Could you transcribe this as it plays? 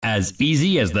as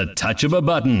easy as the touch of a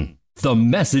button. The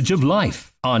Message of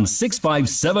Life on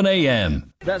 657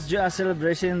 AM. That's just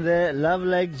celebration there. Love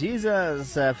Like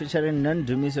Jesus, featuring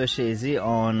Nandumiso Shezi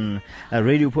on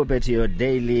Radio Pulpit, your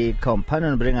daily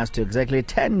companion. Bring us to exactly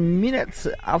 10 minutes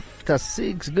after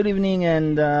 6. Good evening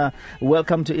and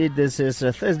welcome to it. This is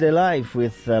Thursday Live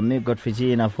with me, Godfrey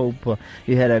G, and I hope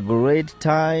you had a great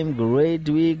time, great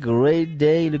week, great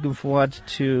day. Looking forward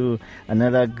to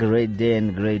another great day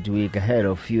and great week ahead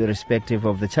of you, irrespective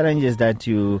of the challenges that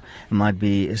you might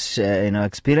be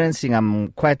experiencing.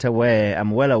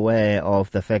 I'm well aware of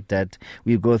the fact that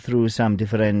we go through some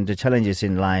different challenges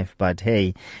in life, but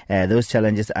hey, those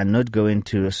challenges are not going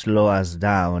to slow us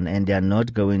down, and they are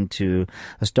not going to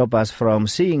stop us from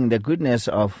seeing the goodness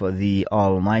of the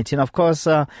Almighty. And of course,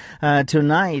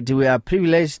 tonight we are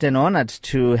privileged and honored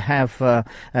to have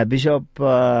Bishop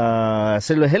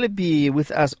Sello Helepi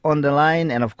with us on the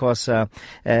line, and of course,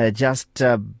 just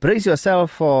brace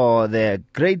yourself for the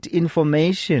great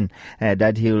information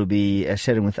that he will be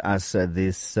sharing with us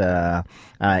this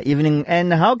evening.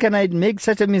 And how can I make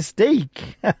such a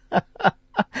mistake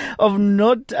of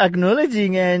not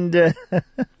acknowledging and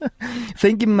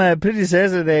thanking my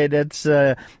predecessor there, that's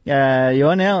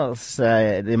Johan Els,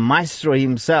 the maestro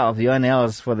himself, Johan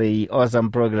Els, for the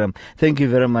awesome program. Thank you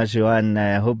very much, Johan.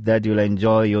 I hope that you'll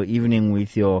enjoy your evening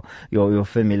with your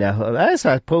family, I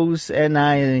suppose, and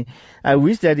I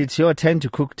wish that it's your turn to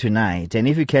cook tonight. And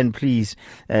if you can, please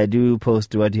do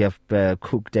post what you have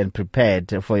cooked and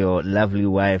prepared for your lovely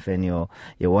wife and your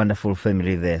wonderful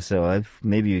family there. So if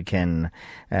maybe you can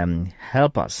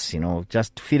help us,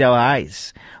 just feed our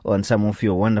eyes on some of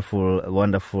your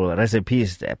wonderful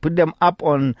recipes there. Put them up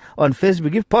on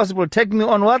Facebook. If possible, tag me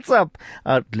on WhatsApp.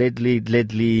 I'll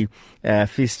gladly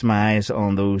feast my eyes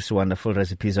on those wonderful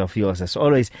recipes of yours. As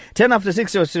always, 10 after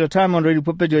 6 your time on Radio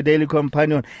Pulpit, your daily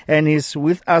companion, and he's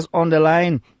with us on the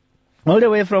line all the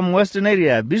way from Western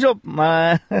area. Bishop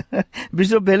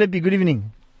Helepi, good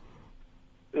evening.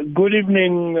 Good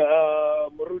evening,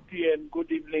 Muruti, and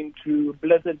good evening to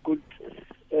blessed good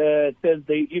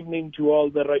Thursday evening to all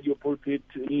the Radio Pulpit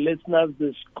listeners.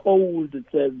 This cold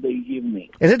Thursday evening.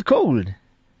 Is it cold?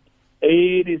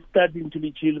 It is starting to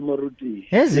be chill, Muruti.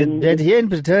 Yes, but here in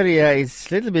Pretoria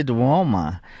it's a little bit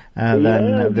warmer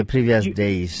than the previous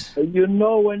days.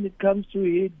 When it comes to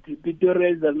heat,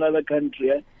 Pretoria is another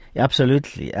country.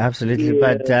 Absolutely. Yeah.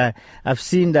 But I've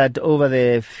seen that over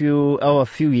a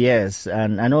few years,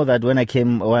 and I know that when I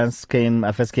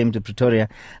first came to Pretoria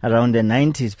around the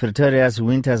 90s, Pretoria's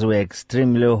winters were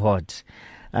extremely hot.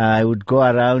 I would go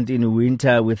around in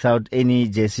winter without any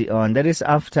jersey on. That is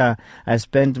after I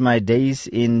spent my days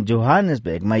in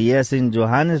Johannesburg, my years in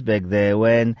Johannesburg there,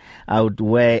 when I would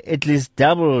wear at least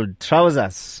double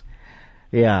trousers.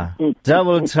 Yeah,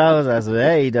 double trousers.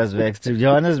 Hey, it was extreme.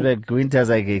 Johannesburg winters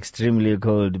are extremely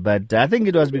cold, but I think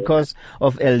it was because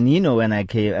of El Nino when I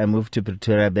moved to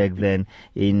Pretoria back then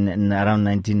in around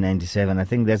 1997. I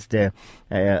think that's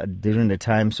during the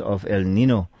times of El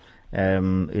Nino.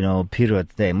 Period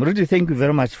there. Muruti, thank you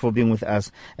very much for being with us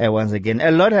once again.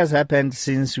 A lot has happened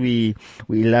since we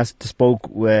last spoke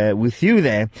with you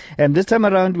there, and this time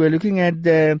around we're looking at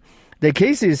the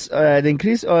cases, the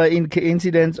increase in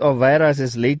incidents of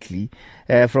viruses lately,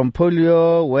 from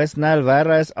polio, West Nile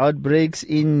virus outbreaks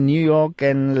in New York,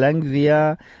 and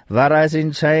Langvia virus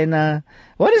in China.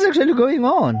 What is actually going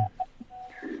on?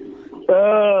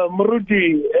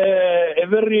 Muruti, a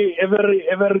very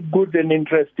good and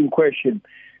interesting question.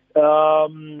 I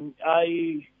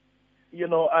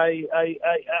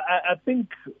think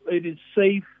it is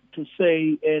safe to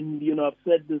say, and I've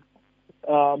said this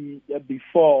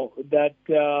before, that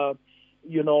the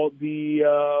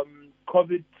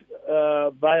COVID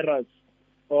virus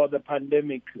or the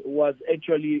pandemic was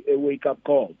actually a wake-up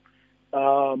call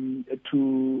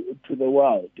to the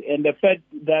world, and the fact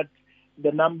that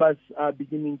the numbers are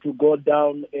beginning to go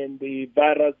down and the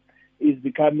virus is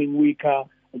becoming weaker,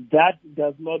 that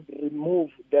does not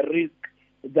remove the risk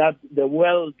that the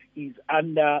world is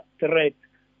under threat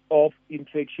of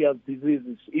infectious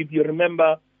diseases. If you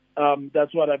remember,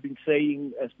 that's what I've been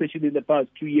saying, especially in the past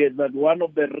 2 years, that one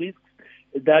of the risks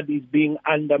that is being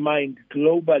undermined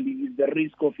globally is the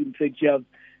risk of infectious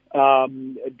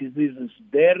diseases.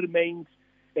 There remains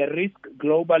a risk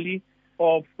globally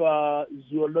of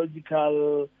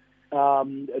zoological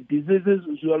diseases.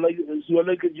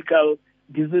 Zoological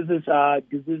diseases are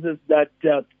diseases that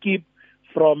skip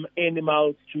from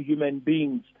animals to human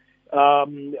beings.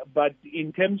 But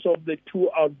in terms of the two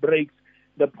outbreaks,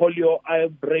 the polio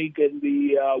outbreak and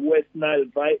the West Nile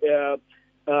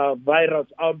virus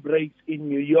outbreaks in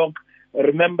New York,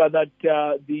 remember that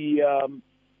the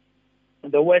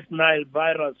the West Nile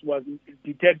virus was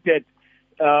detected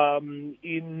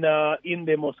in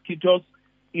the mosquitoes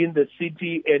in the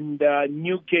city, and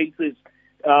new cases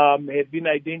have been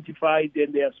identified,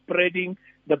 and they are spreading.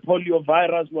 The polio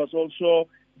virus was also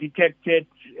detected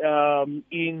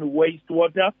in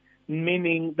wastewater,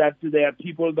 meaning that there are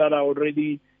people that are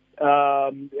already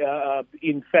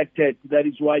infected. That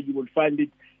is why you will find it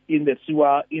in the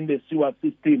sewer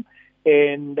system.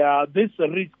 And this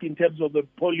risk in terms of the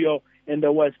polio and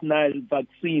the West Nile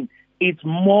vaccine, it's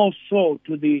more so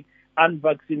to the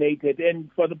unvaccinated. And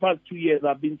for the past 2 years,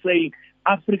 I've been saying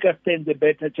Africa stands a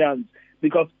better chance,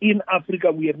 because in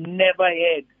Africa we have never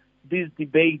had this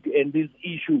debate and this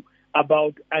issue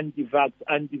about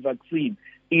anti-vaccine.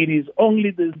 It is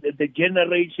only the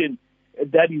generation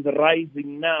that is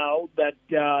rising now that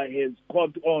has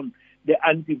caught on the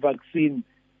anti-vaccine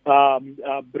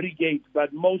brigade,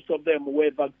 but most of them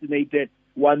were vaccinated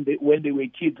when they were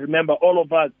kids. Remember, all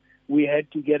of us, we had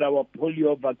to get our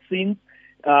polio vaccines,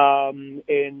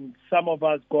 and some of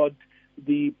us got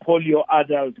the polio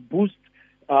adult boost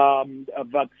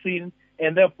vaccine.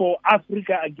 And therefore,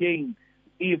 Africa, again,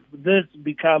 if this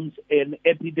becomes an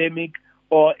epidemic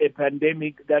or a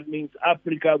pandemic, that means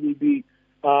Africa will be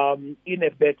in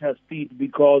a better state,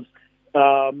 because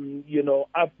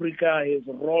Africa has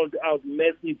rolled out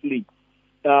massively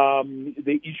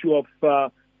the issue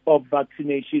of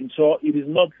vaccination. So it is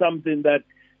not something that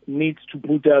needs to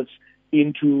put us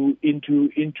into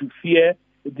fear.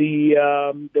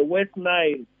 The West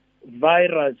Nile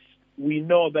virus, we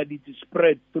know that it is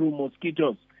spread through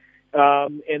mosquitoes,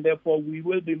 and therefore we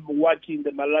will be watching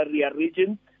the malaria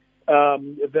region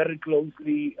very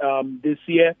closely this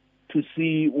year to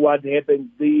see what happens.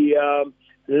 The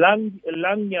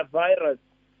Langya virus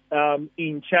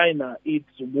in China,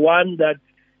 it's one that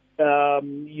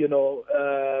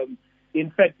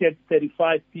infected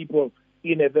 35 people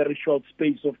in a very short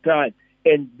space of time,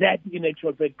 and that in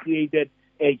actual fact created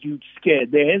a huge scare.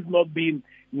 There has not been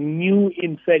new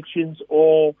infections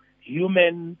or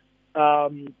human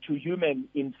to human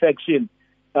infection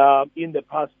in the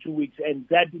past 2 weeks, and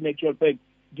that in actual fact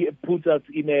puts us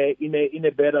in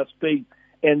a better space.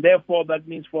 And therefore, that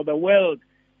means for the world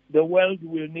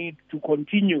will need to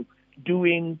continue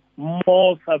doing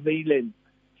more surveillance.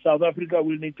 South Africa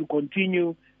will need to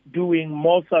continue doing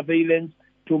more surveillance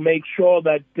to make sure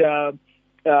that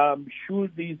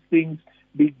should these things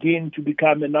begin to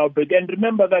become an outbreak. And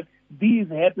remember that these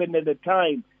happened at a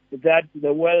time that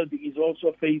the world is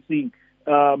also facing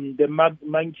the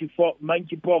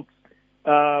monkeypox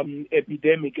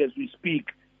epidemic as we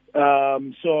speak.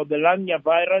 So the Langya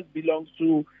virus belongs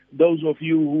to those of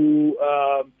you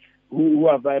who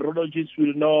are virologists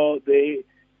will know the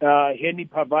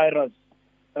Henipavirus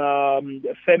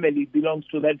family belongs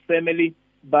to that family,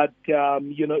 but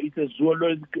it's a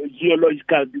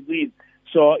zoological disease,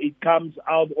 so it comes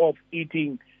out of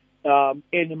eating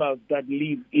animals that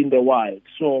live in the wild.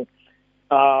 So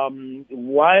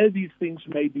while these things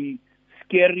may be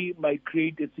scary, might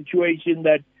create a situation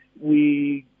that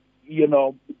we,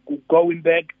 going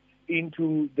back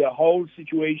into the whole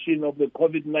situation of the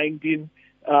COVID-19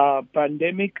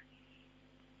 pandemic,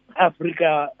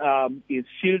 Africa is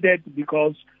shielded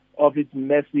because of its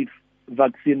massive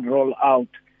vaccine rollout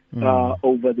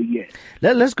over the years.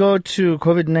 Let's go to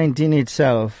COVID-19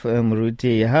 itself,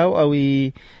 Muruti. How are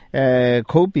we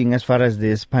coping as far as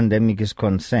this pandemic is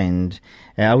concerned?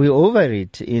 Are we over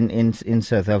it in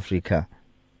South Africa?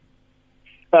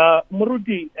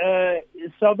 Muruti,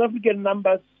 South African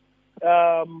numbers,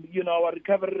 our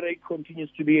recovery rate continues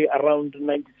to be around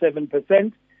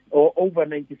 97% or over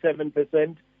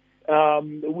 97%.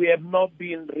 We have not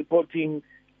been reporting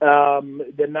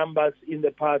the numbers in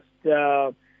the past,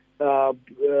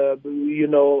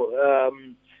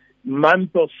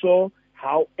 month or so.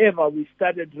 However, we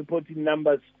started reporting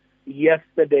numbers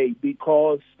yesterday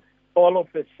because all of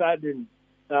a sudden,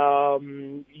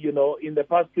 in the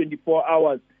past 24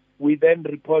 hours, we then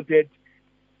reported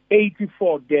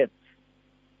 84 deaths.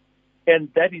 And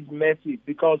that is massive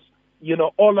because,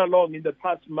 all along in the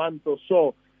past month or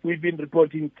so, we've been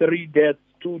reporting 3 deaths,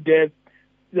 2 deaths,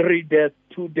 3 deaths,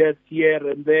 2 deaths here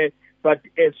and there. But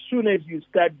as soon as you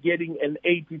start getting an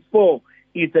 84,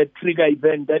 it's a trigger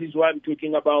event. That is why I'm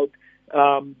talking about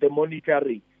the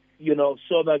monitoring,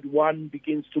 so that one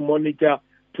begins to monitor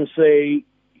to say,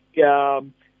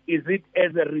 is it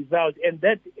as a result? And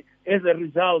that as a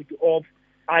result of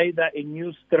either a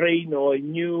new strain or a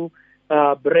new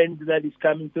brand that is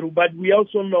coming through. But we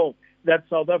also know that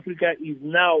South Africa is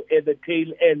now at the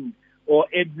tail end or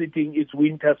exiting its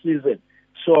winter season.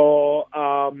 So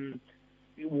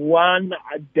one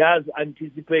does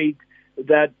anticipate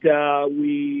that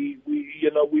we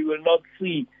will not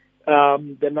see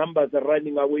the numbers are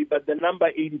running away, but the number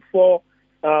 84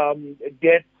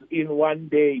 deaths in one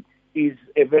day is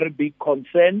a very big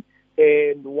concern,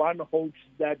 and one hopes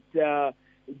that the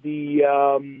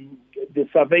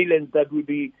surveillance that will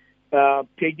be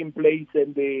taking place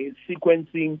and the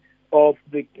sequencing of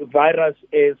the virus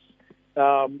as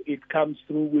it comes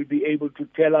through will be able to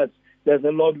tell us. There's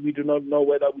a lot we do not know,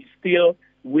 whether we're still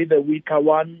with a weaker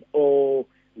one or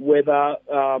whether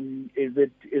is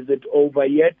it over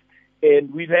yet.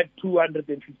 And we've had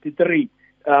 253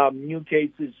 new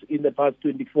cases in the past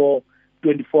 24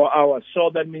 hours.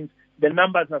 So that means the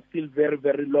numbers are still very,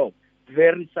 very low,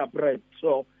 very suppressed.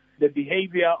 So the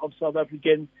behavior of South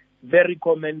Africans, very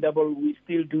commendable. We're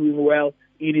still doing well.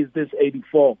 It is this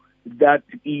 84 that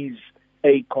is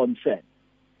a concern.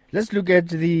 Let's look at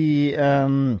the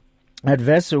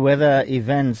adverse weather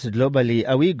events globally.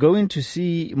 Are we going to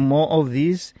see more of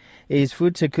these? Is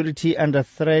food security under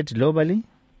threat globally?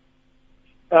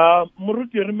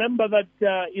 Muruti, remember that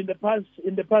in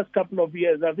the past couple of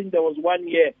years, I think there was 1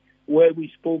 year where we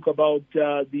spoke about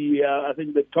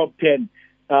the top 10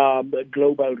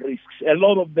 global risks. A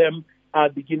lot of them are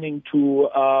beginning to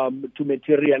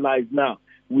materialize now.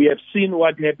 We have seen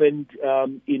what happened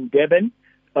in Durban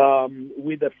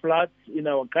with the floods in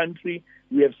our country.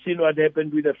 We have seen what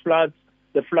happened with the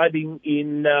flooding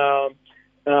in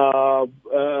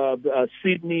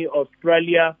Sydney,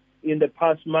 Australia, in the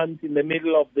past month, in the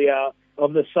middle of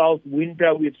the South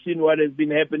winter. We've seen what has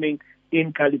been happening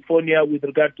in California with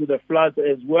regard to the floods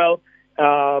as well.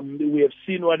 We have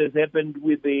seen what has happened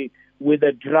with the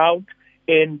drought,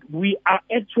 and we are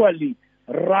actually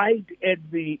right at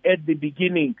the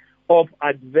beginning of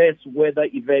adverse weather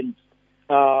events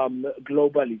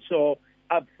globally. So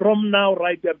from now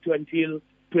right up to until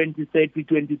 2030,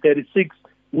 2036,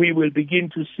 we will begin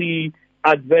to see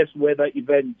adverse weather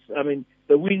events. I mean,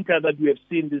 the winter that we have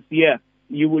seen this year,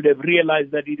 you would have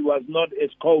realized that it was not as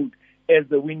cold as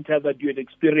the winter that you had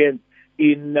experienced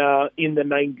in the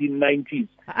 1990s.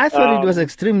 I thought it was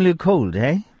extremely cold,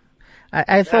 eh?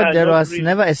 I thought there was really.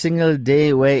 Never a single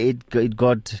day where it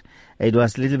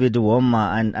was a little bit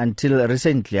warmer, and until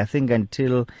recently, I think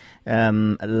until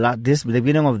the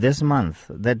beginning of this month.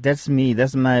 That's me.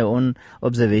 That's my own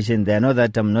observation there. I know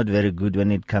that I'm not very good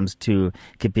when it comes to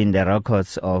keeping the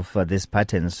records of these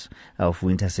patterns of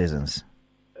winter seasons.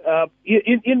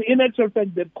 In actual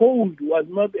fact, the cold was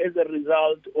not as a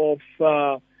result of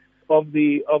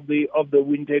the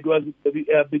winter. It was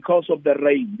because of the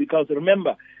rain. Because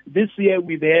remember, this year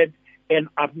we've had an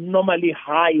abnormally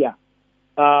higher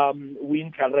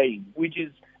winter rain, which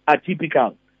is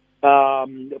atypical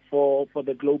for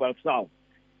the global south.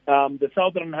 The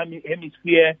southern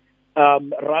hemisphere,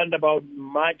 around about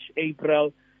March,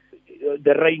 April,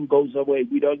 the rain goes away.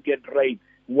 We don't get rain.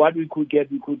 What we could get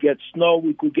snow.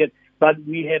 But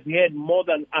we have had more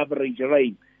than average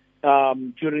rain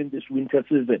during this winter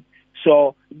season.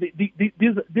 So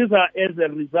these are as a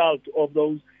result of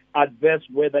those adverse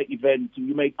weather events.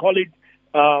 You may call it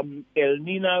El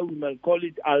Nino, we may call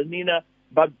it Al Nina,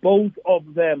 but both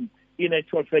of them, in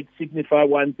actual fact, signify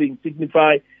one thing,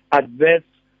 signify adverse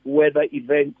weather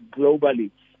events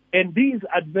globally. And these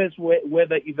adverse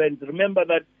weather events, remember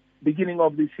that beginning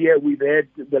of this year, we've had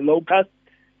the locust,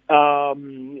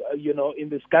 in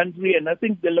this country, and I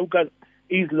think the locust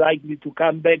is likely to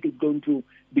come back. It's going to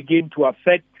begin to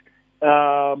affect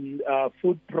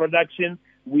food production.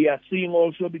 We are seeing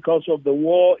also, because of the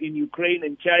war in Ukraine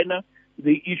and China,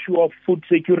 the issue of food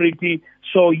security.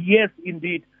 So yes,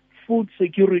 indeed, food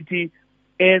security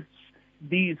as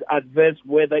these adverse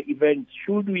weather events.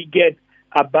 Should we get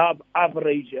above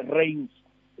average rains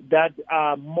that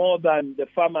are more than the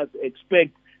farmers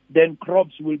expect, then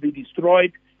crops will be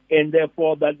destroyed, and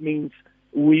therefore that means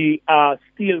we are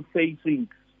still facing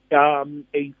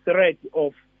a threat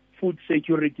of food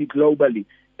security globally.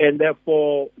 And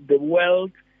therefore the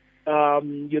world,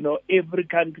 every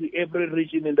country, every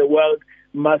region in the world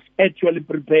must actually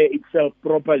prepare itself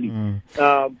properly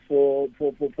for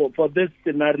this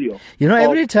scenario.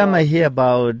 Every time I hear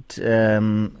about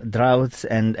droughts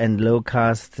and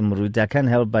locusts, Muruti, I can't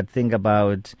help but think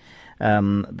about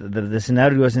the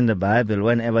scenarios in the Bible.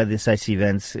 Whenever such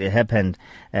events happened,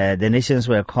 the nations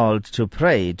were called to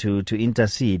pray, to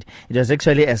intercede. It was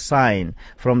actually a sign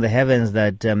from the heavens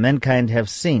that mankind have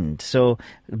sinned. So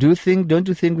don't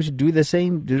you think we should do the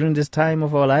same during this time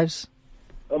of our lives?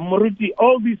 Muruti,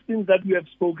 all these things that we have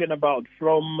spoken about,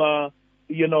 from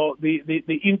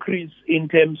the increase in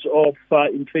terms of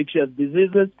infectious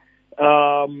diseases,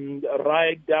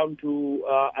 right down to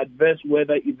adverse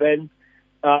weather events,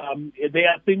 There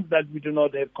are things that we do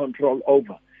not have control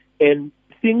over. And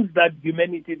things that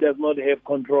humanity does not have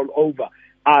control over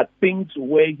are things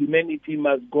where humanity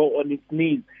must go on its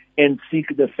knees and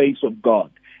seek the face of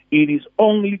God. It is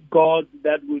only God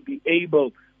that will be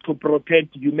able to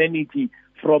protect humanity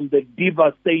from the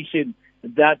devastation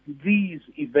that these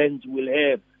events will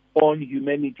have on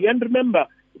humanity. And remember,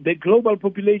 the global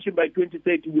population by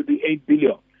 2030 will be 8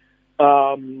 billion.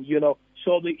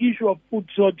 So the issue of food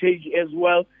shortage as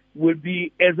well will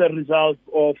be as a result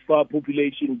of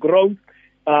population growth.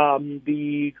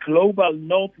 The global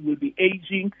north will be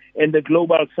aging and the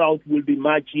global south will be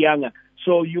much younger.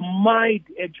 So you might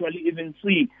actually even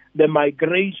see the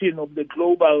migration of the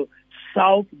global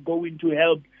south going to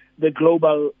help the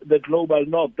global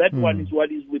north. That one is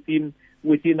what is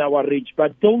within our reach.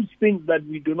 But those things that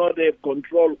we do not have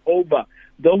control over,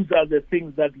 those are the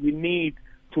things that we need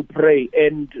to pray.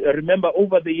 And remember,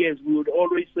 over the years, we would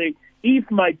always say, if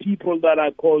my people that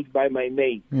are called by my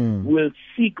name will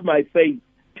seek my face,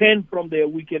 turn from their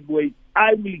wicked ways,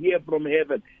 I will hear from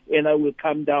heaven and I will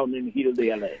come down and heal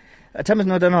their land. Time is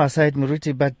not on our side,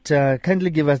 Muruti, but kindly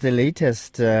give us the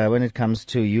latest when it comes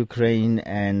to Ukraine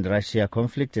and Russia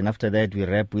conflict. And after that, we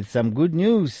wrap with some good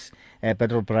news.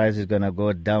 Petrol price is going to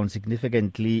go down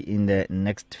significantly in the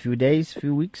next few days,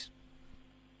 few weeks.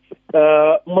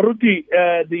 Maruti,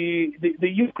 the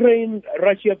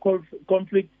Ukraine-Russia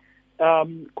conflict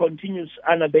continues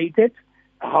unabated.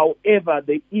 However,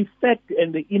 the effect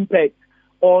and the impact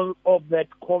of that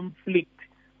conflict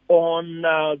on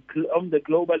the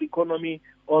global economy,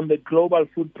 on the global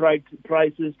food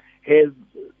prices has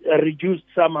reduced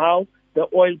somehow. The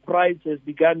oil price has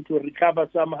begun to recover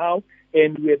somehow,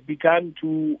 and we have begun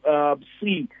to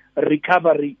see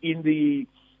recovery in the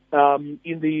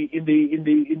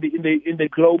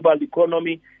global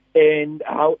economy. And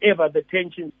however, the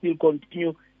tensions still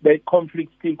continue, the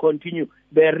conflicts still continue.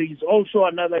 There is also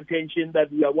another tension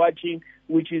that we are watching,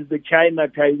 which is the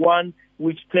China-Taiwan,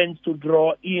 which tends to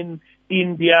draw in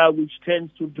India, which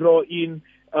tends to draw in,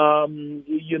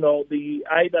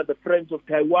 either the friends of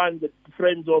Taiwan, the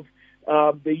friends of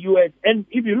the U.S. And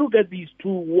if you look at these two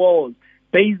wars,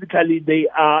 basically they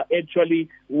are actually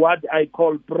what I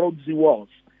call proxy wars.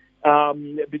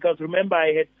 Because remember,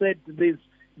 I had said this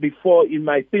before in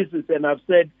my thesis, and I've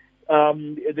said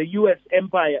the U.S.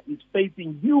 empire is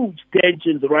facing huge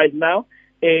tensions right now.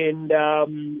 And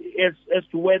as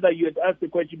to whether you had asked the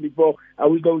question before, are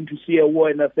we going to see a war?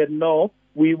 And I said, no,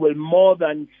 we will more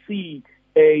than see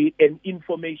an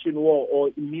information war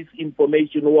or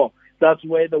misinformation war. That's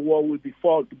where the war will be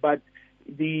fought. But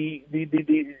the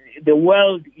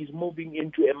world is moving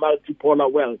into a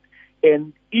multipolar world.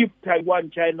 And if Taiwan,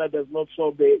 China does not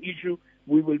solve their issue,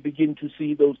 we will begin to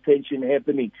see those tensions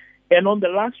happening. And on the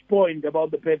last point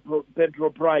about the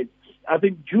petrol price, I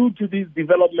think due to these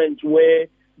developments where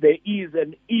there is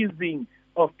an easing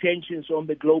of tensions on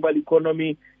the global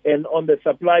economy and on the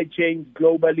supply chains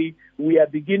globally, we are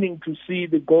beginning to see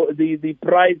the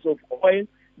price of oil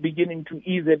beginning to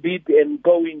ease a bit and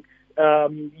going,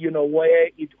 where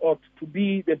it ought to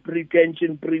be, the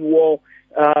pre-tension, pre-war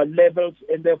levels,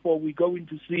 and therefore we're going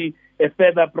to see a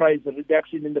further price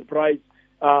reduction in the price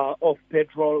of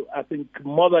petrol. I think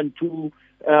more than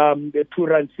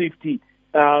 $2.50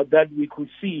 that we could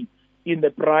see in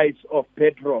the price of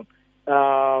petrol,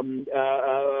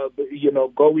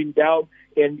 going down.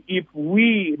 And if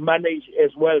we manage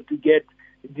as well to get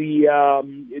the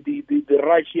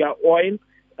Russia oil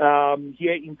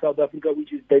here in South Africa,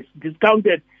 which is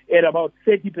discounted at about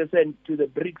 30% to the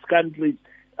BRICS countries,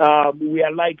 we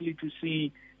are likely to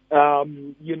see,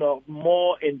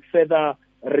 more and further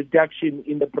reduction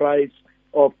in the price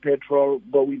of petrol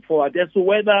going forward. As to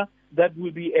whether that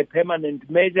will be a permanent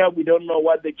measure, we don't know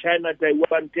what the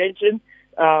China-Taiwan tension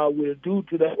will do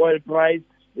to the oil price.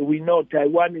 We know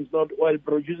Taiwan is not oil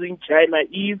producing, China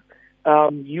is,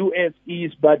 US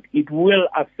is, but it will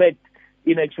affect,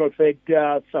 in actual fact,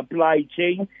 supply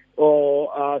chain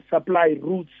or supply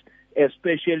routes,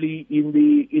 especially in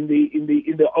the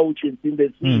oceans, in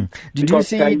the sea, because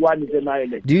Taiwan is an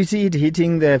island. Do you see it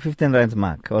hitting the 15 rands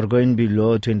mark or going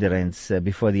below 20 rands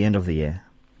before the end of the year?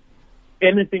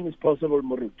 Anything is possible,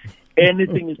 Marut.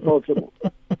 Anything is possible.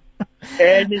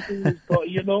 Anything is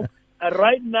possible.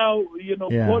 Right now,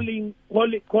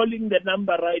 calling the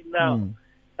number right now.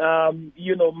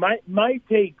 My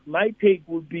take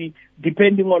would be,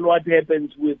 depending on what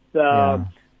happens with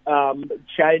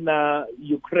China,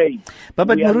 Ukraine. But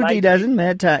Muruti, it doesn't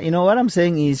matter. You know, what I'm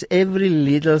saying is every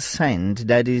little cent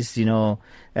that is,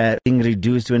 being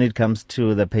reduced when it comes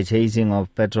to the purchasing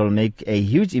of petrol make a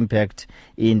huge impact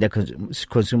in the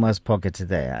consumer's pocket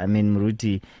there. I mean,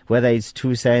 Muruti, whether it's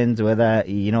 2 cents, whether,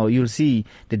 you'll see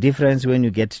the difference when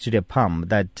you get to the pump,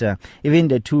 that even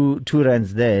the two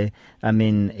rands there, I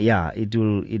mean, it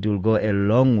will go a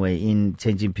long way in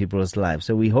changing people's lives.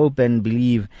 So we hope and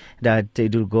believe that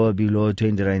it will go below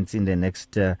 20 rands in the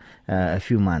next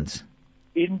few months.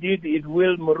 Indeed, it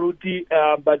will, Muruti,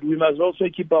 but we must also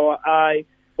keep our eye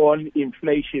on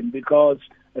inflation, because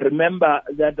remember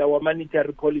that our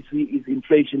monetary policy is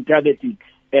inflation targeted,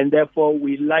 and therefore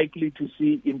we're likely to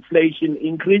see inflation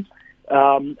increase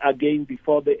again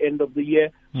before the end of the year.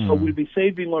 So we'll be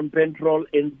saving on petrol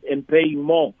and paying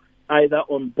more either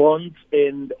on bonds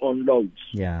and on loans.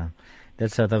 Yeah.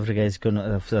 That's South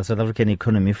African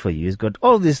economy for you. It's got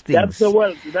all these things. That's the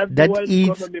world. That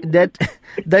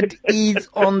is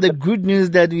on the good news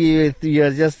that we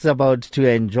are just about to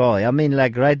enjoy. I mean,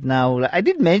 like right now, I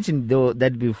did mention though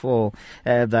that before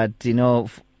that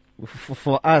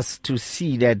for us to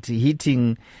see that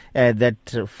hitting that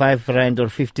 5 rand or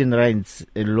 15 rands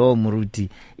low, Muruti,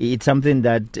 it's something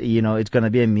that, it's going to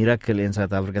be a miracle in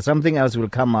South Africa. Something else will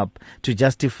come up to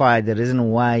justify the reason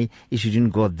why it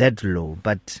shouldn't go that low.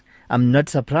 But I'm not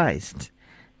surprised.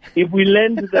 If we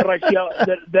lend the Russia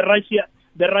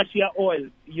oil,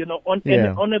 on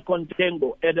a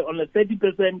contango, on a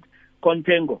 30%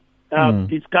 contango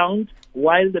discount,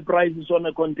 while the price is on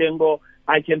a contango,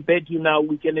 I can bet you now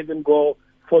we can even go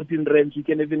 14 rands. We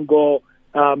can even go,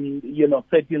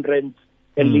 13 rands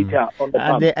a litre on the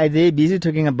pump. Are they busy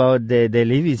talking about the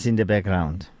levies in the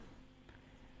background?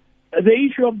 The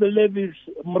issue of the levies,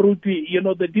 Mruti,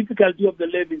 the difficulty of the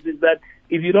levies is that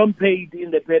if you don't pay it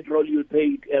in the petrol, you'll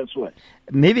pay it elsewhere.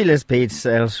 Maybe let's pay it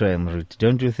elsewhere, Mruti,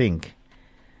 don't you think?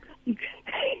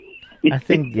 I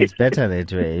think it's better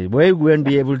that way. We won't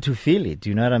be able to feel it,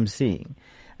 you know what I'm saying?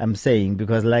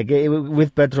 Because like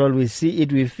with petrol, we see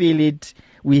it, we feel it,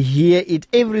 we hear it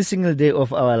every single day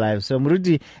of our lives. So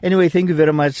Mruti, anyway, thank you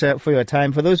very much for your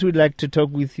time. For those who would like to talk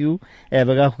with you,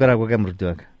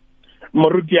 Mruti,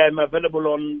 I'm available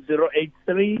on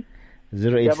 083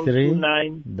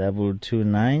 229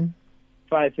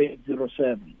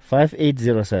 5807.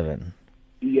 5807.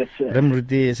 Yes, sir.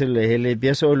 Mruti Sello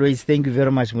Helepi, as always, thank you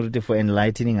very much, Mruti, for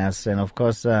enlightening us. And of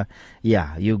course,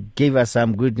 you gave us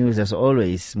some good news as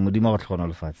always. Thank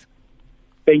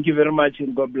you very much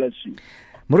and God bless you.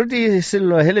 Mruti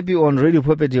Sello Helepi on Radio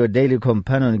Pulpit, your daily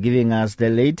companion, giving us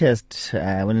the latest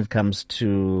when it comes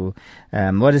to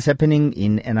what is happening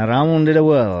in and around the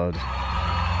world.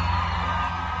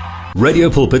 Radio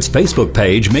Pulpit's Facebook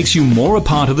page makes you more a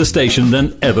part of the station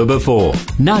than ever before.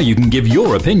 Now you can give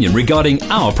your opinion regarding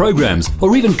our programs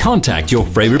or even contact your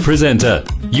favorite presenter.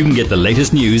 You can get the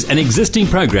latest news and existing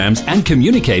programs and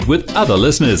communicate with other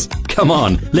listeners. Come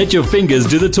on, let your fingers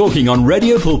do the talking on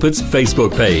Radio Pulpit's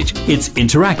Facebook page. It's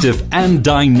interactive and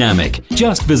dynamic.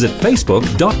 Just visit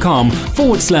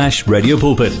facebook.com/Radio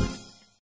Pulpit.